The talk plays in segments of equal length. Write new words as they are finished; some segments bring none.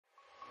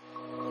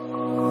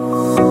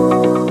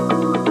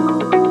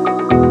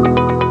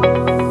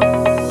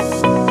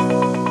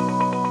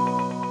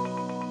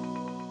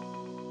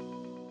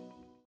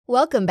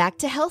Welcome back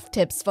to Health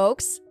Tips,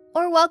 folks,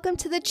 or welcome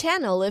to the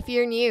channel if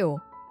you're new.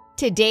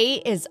 Today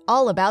is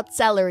all about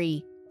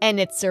celery and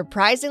its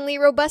surprisingly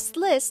robust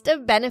list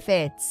of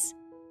benefits.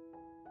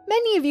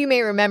 Many of you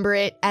may remember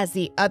it as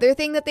the other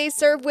thing that they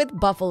serve with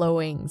buffalo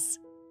wings.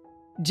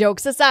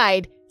 Jokes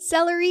aside,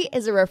 celery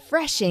is a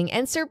refreshing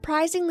and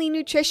surprisingly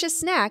nutritious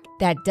snack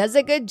that does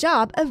a good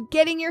job of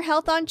getting your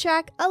health on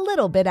track a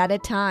little bit at a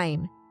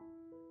time.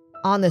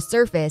 On the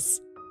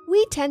surface,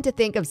 we tend to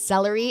think of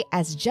celery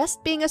as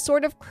just being a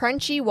sort of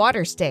crunchy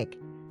water stick,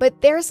 but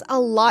there's a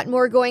lot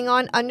more going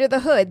on under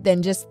the hood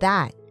than just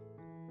that.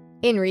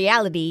 In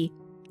reality,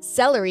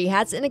 celery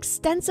has an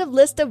extensive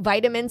list of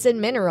vitamins and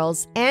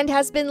minerals and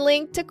has been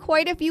linked to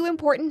quite a few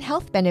important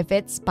health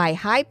benefits by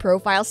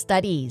high-profile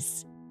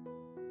studies.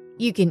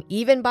 You can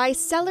even buy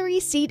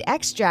celery seed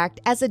extract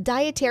as a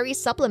dietary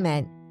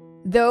supplement,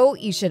 though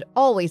you should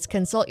always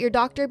consult your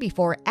doctor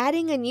before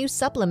adding a new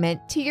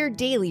supplement to your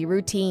daily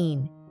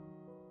routine.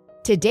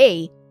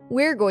 Today,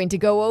 we're going to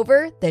go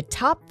over the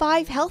top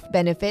 5 health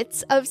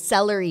benefits of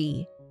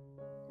celery.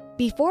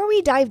 Before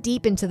we dive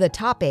deep into the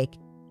topic,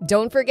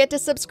 don't forget to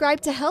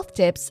subscribe to Health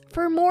Tips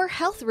for more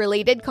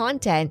health-related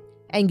content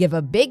and give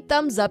a big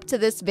thumbs up to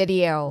this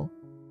video.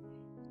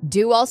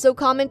 Do also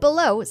comment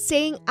below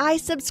saying I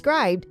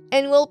subscribed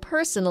and will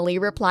personally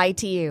reply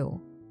to you.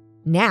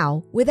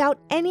 Now, without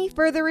any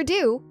further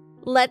ado,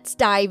 let's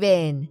dive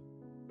in.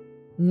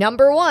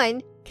 Number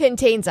 1.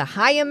 Contains a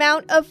high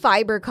amount of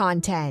fiber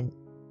content.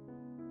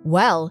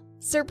 Well,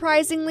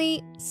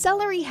 surprisingly,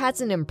 celery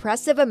has an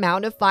impressive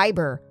amount of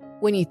fiber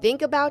when you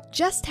think about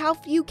just how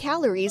few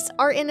calories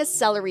are in a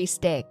celery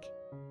stick.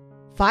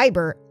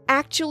 Fiber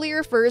actually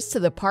refers to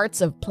the parts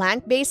of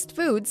plant-based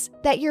foods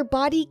that your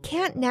body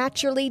can't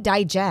naturally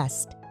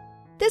digest.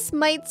 This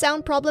might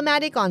sound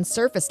problematic on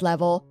surface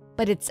level,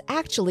 but it's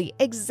actually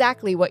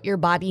exactly what your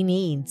body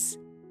needs.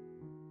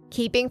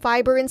 Keeping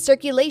fiber in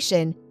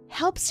circulation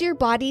helps your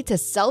body to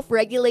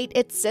self-regulate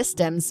its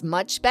systems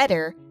much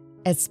better,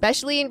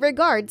 especially in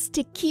regards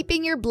to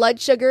keeping your blood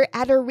sugar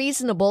at a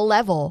reasonable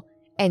level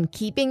and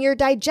keeping your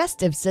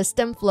digestive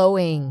system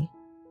flowing.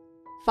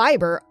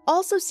 Fiber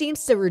also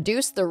seems to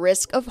reduce the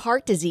risk of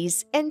heart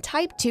disease and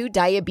type 2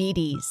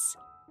 diabetes.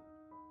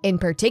 In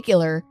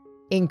particular,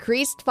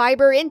 increased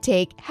fiber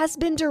intake has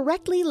been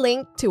directly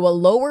linked to a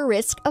lower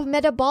risk of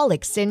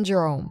metabolic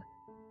syndrome.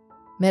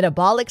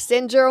 Metabolic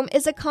syndrome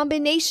is a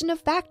combination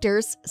of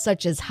factors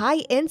such as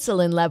high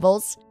insulin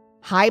levels,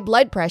 high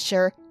blood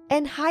pressure,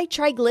 and high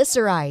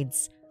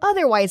triglycerides,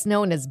 otherwise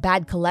known as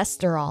bad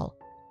cholesterol,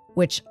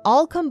 which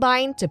all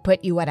combine to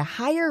put you at a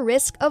higher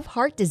risk of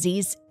heart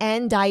disease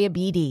and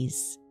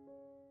diabetes.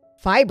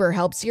 Fiber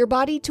helps your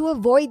body to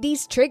avoid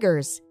these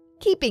triggers,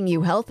 keeping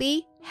you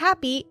healthy,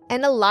 happy,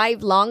 and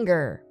alive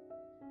longer.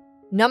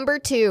 Number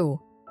 2.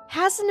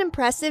 Has an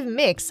impressive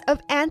mix of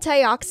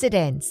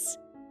antioxidants.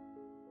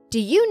 Do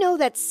you know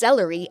that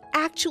celery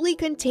actually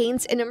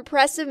contains an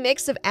impressive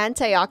mix of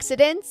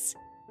antioxidants?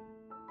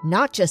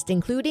 Not just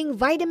including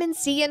vitamin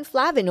C and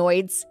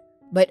flavonoids,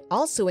 but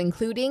also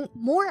including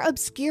more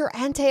obscure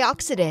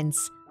antioxidants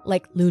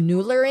like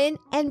luteolin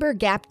and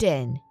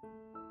bergaptan.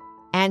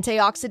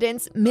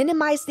 Antioxidants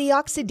minimize the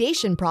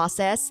oxidation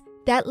process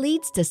that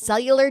leads to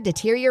cellular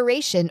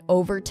deterioration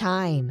over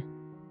time.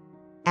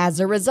 As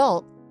a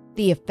result,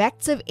 the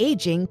effects of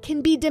aging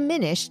can be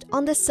diminished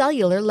on the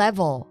cellular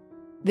level.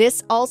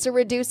 This also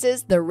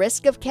reduces the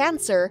risk of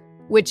cancer,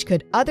 which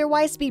could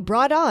otherwise be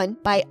brought on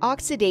by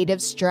oxidative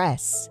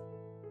stress.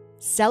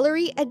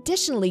 Celery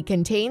additionally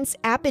contains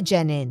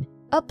apigenin,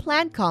 a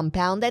plant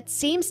compound that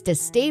seems to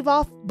stave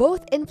off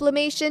both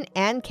inflammation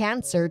and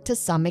cancer to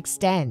some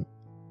extent.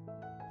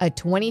 A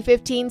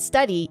 2015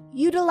 study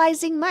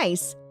utilizing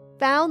mice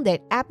found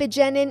that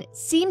apigenin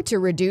seemed to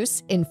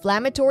reduce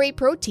inflammatory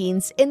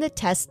proteins in the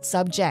test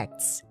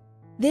subjects.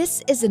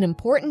 This is an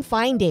important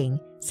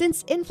finding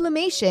since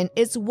inflammation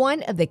is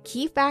one of the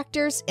key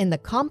factors in the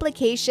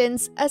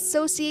complications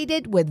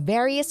associated with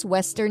various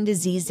Western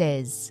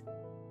diseases.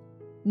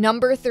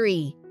 Number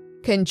 3.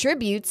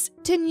 Contributes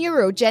to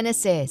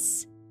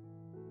neurogenesis.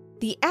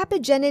 The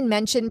apigenin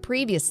mentioned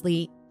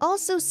previously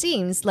also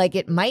seems like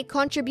it might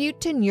contribute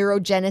to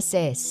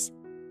neurogenesis.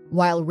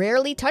 While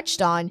rarely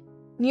touched on,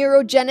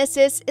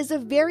 neurogenesis is a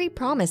very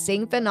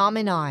promising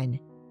phenomenon.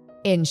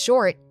 In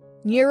short,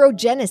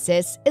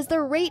 neurogenesis is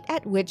the rate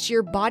at which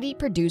your body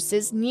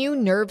produces new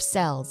nerve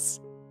cells.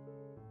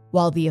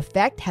 While the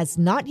effect has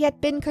not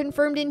yet been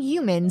confirmed in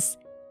humans,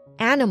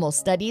 animal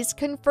studies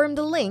confirmed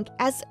the link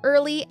as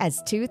early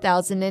as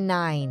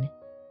 2009.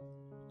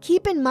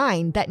 Keep in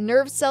mind that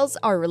nerve cells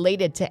are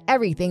related to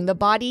everything the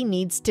body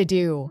needs to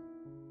do.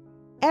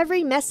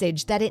 Every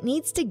message that it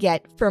needs to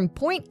get from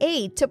point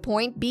A to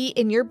point B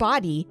in your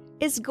body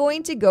is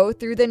going to go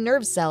through the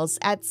nerve cells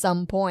at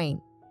some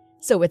point.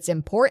 So it's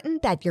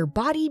important that your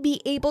body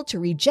be able to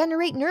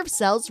regenerate nerve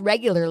cells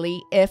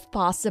regularly if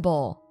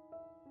possible.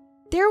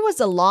 There was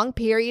a long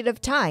period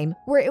of time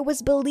where it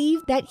was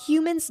believed that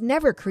humans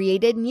never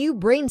created new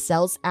brain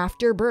cells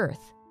after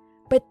birth,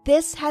 but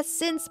this has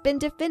since been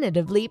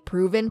definitively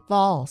proven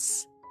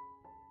false.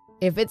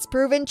 If it's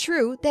proven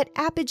true that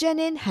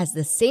apigenin has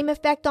the same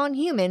effect on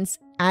humans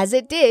as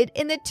it did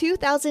in the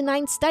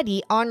 2009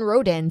 study on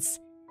rodents,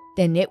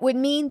 then it would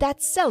mean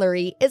that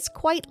celery is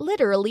quite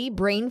literally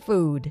brain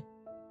food.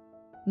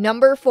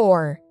 Number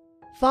 4.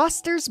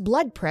 Fosters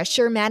blood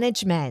pressure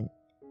management.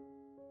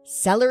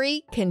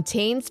 Celery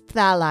contains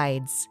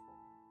phthalides.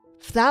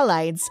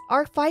 Phthalides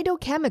are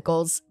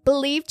phytochemicals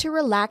believed to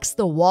relax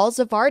the walls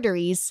of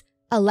arteries,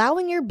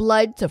 allowing your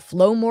blood to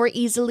flow more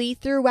easily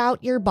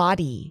throughout your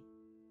body.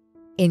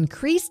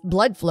 Increased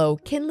blood flow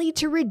can lead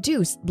to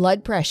reduced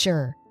blood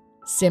pressure,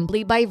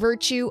 simply by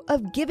virtue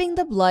of giving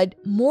the blood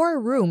more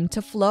room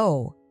to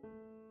flow.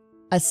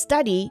 A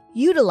study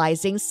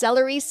utilizing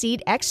celery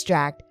seed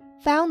extract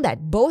found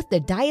that both the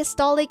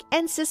diastolic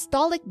and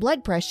systolic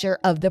blood pressure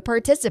of the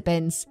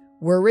participants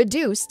were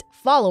reduced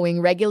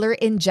following regular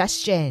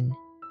ingestion.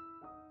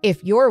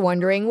 If you're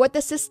wondering what the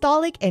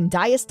systolic and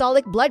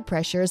diastolic blood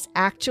pressures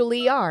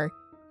actually are,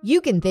 you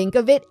can think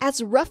of it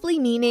as roughly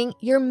meaning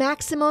your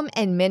maximum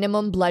and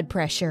minimum blood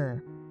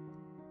pressure.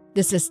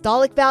 The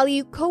systolic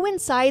value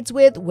coincides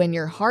with when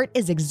your heart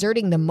is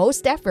exerting the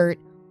most effort,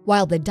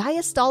 while the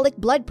diastolic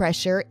blood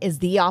pressure is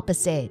the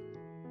opposite.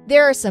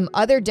 There are some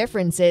other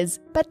differences,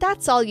 but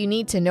that's all you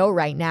need to know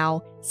right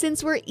now,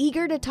 since we're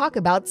eager to talk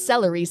about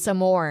celery some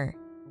more.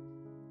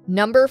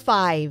 Number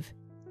 5.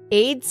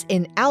 Aids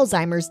in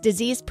Alzheimer's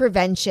disease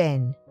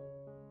prevention.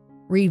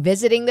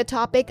 Revisiting the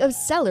topic of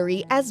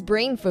celery as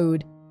brain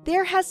food,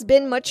 there has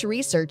been much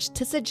research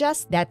to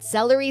suggest that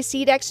celery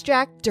seed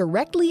extract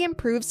directly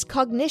improves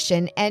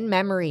cognition and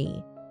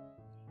memory.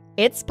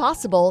 It's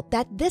possible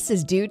that this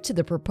is due to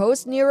the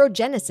proposed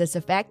neurogenesis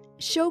effect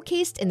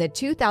showcased in the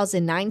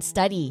 2009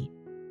 study,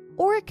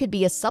 or it could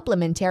be a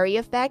supplementary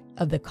effect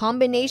of the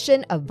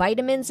combination of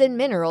vitamins and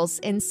minerals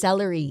in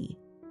celery.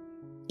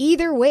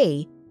 Either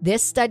way,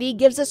 this study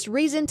gives us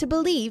reason to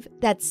believe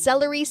that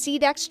celery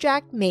seed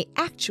extract may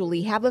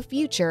actually have a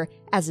future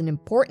as an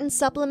important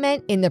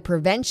supplement in the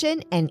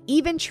prevention and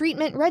even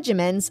treatment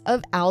regimens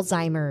of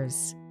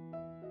Alzheimer's.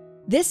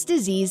 This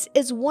disease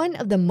is one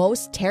of the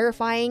most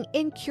terrifying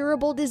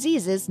incurable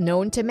diseases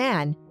known to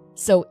man,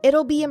 so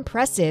it'll be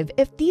impressive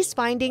if these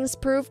findings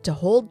prove to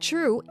hold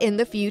true in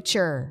the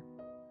future.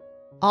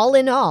 All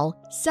in all,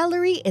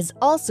 celery is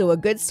also a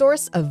good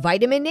source of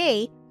vitamin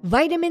A,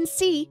 vitamin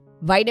C,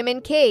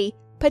 vitamin K,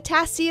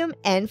 potassium,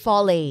 and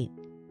folate.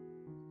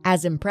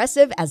 As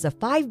impressive as the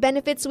 5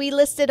 benefits we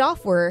listed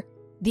off were,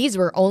 these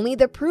were only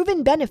the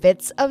proven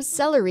benefits of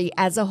celery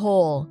as a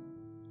whole.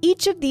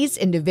 Each of these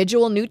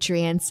individual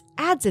nutrients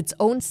adds its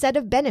own set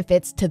of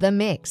benefits to the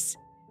mix,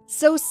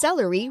 so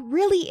celery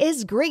really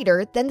is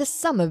greater than the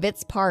sum of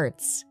its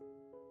parts.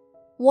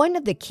 One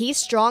of the key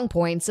strong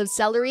points of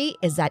celery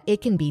is that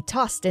it can be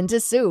tossed into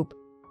soup,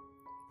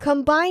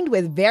 combined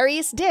with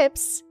various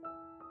dips,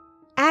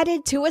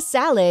 added to a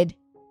salad,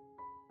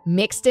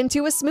 mixed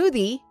into a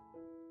smoothie,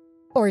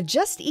 or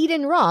just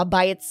eaten raw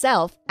by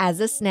itself as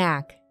a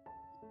snack.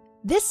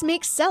 This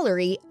makes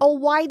celery a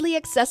widely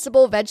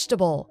accessible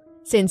vegetable,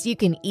 since you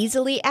can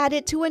easily add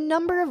it to a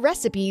number of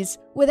recipes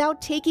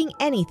without taking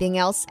anything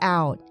else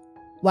out.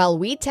 While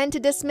we tend to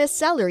dismiss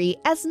celery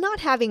as not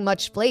having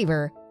much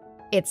flavor,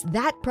 it's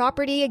that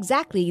property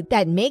exactly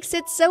that makes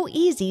it so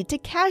easy to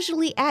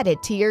casually add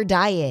it to your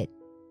diet.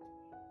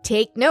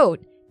 Take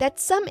note that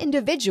some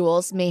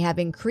individuals may have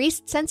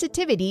increased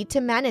sensitivity to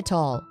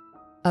mannitol,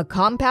 a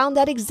compound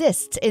that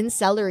exists in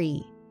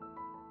celery.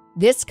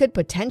 This could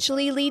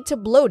potentially lead to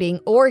bloating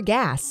or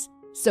gas,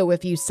 so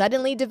if you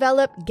suddenly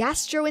develop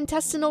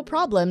gastrointestinal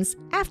problems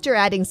after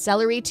adding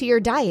celery to your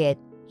diet,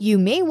 you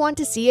may want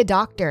to see a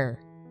doctor.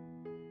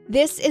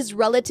 This is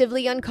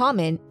relatively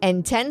uncommon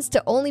and tends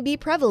to only be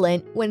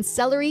prevalent when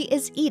celery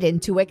is eaten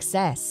to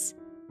excess.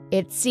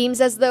 It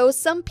seems as though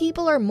some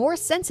people are more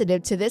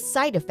sensitive to this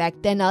side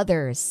effect than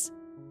others.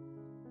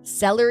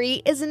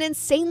 Celery is an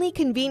insanely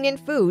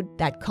convenient food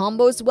that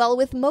combos well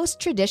with most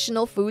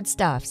traditional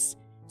foodstuffs,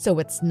 so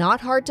it's not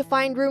hard to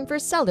find room for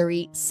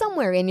celery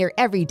somewhere in your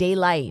everyday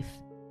life.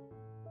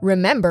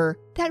 Remember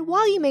that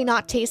while you may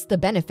not taste the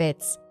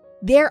benefits,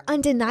 they're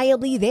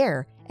undeniably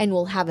there and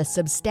will have a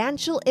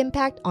substantial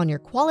impact on your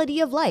quality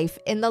of life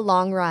in the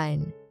long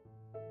run.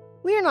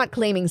 We're not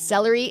claiming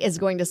celery is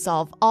going to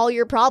solve all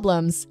your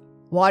problems,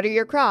 water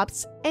your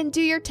crops, and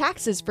do your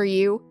taxes for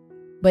you,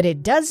 but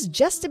it does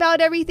just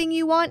about everything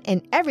you want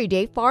an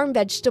everyday farm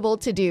vegetable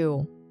to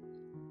do.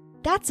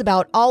 That's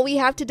about all we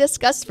have to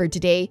discuss for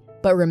today,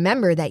 but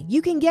remember that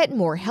you can get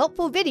more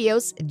helpful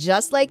videos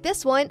just like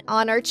this one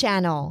on our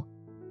channel.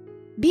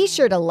 Be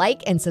sure to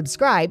like and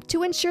subscribe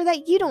to ensure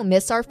that you don't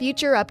miss our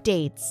future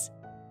updates.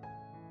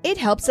 It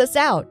helps us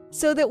out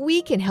so that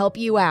we can help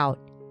you out.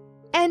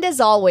 And as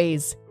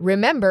always,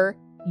 remember,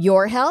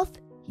 your health,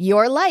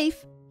 your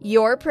life,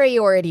 your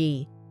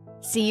priority.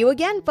 See you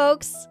again,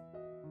 folks!